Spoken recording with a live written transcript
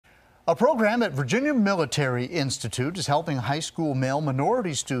A program at Virginia Military Institute is helping high school male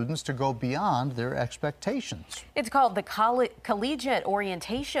minority students to go beyond their expectations. It's called the Collegiate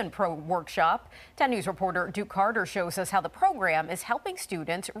Orientation Workshop. 10 News reporter Duke Carter shows us how the program is helping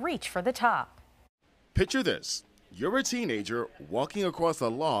students reach for the top. Picture this. You're a teenager walking across a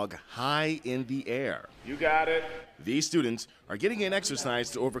log high in the air. You got it. These students are getting an exercise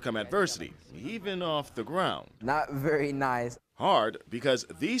to overcome adversity, even off the ground. Not very nice. Hard because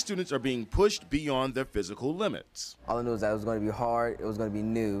these students are being pushed beyond their physical limits. All I knew was that it was going to be hard, it was going to be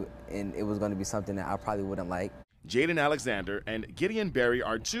new, and it was going to be something that I probably wouldn't like. Jaden Alexander and Gideon Berry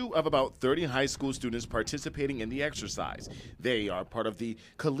are two of about 30 high school students participating in the exercise. They are part of the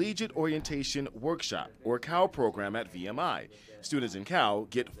Collegiate Orientation Workshop, or COW program at VMI. Students in COW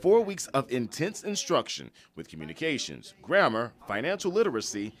get 4 weeks of intense instruction with communications, grammar, financial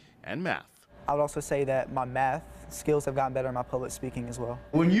literacy, and math. I would also say that my math skills have gotten better in my public speaking as well.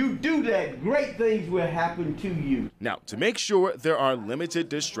 When you do that, great things will happen to you. Now, to make sure there are limited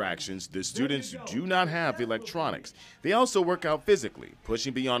distractions, the students do not have electronics. They also work out physically,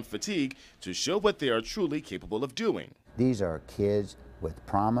 pushing beyond fatigue to show what they are truly capable of doing. These are kids with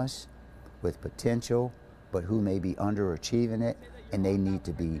promise, with potential, but who may be underachieving it, and they need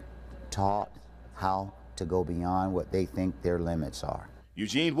to be taught how to go beyond what they think their limits are.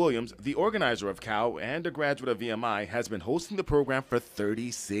 Eugene Williams, the organizer of COW and a graduate of VMI, has been hosting the program for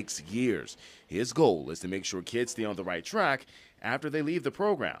 36 years. His goal is to make sure kids stay on the right track after they leave the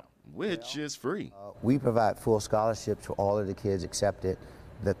program, which is free. We provide full scholarships for all of the kids accepted.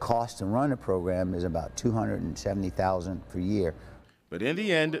 The cost to run the program is about $270,000 per year. But in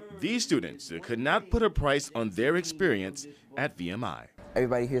the end, these students could not put a price on their experience at VMI.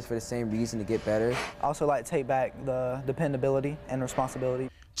 Everybody here is for the same reason, to get better. I also like to take back the dependability and responsibility.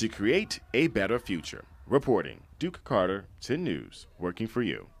 To create a better future. Reporting, Duke Carter, 10 News, working for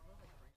you.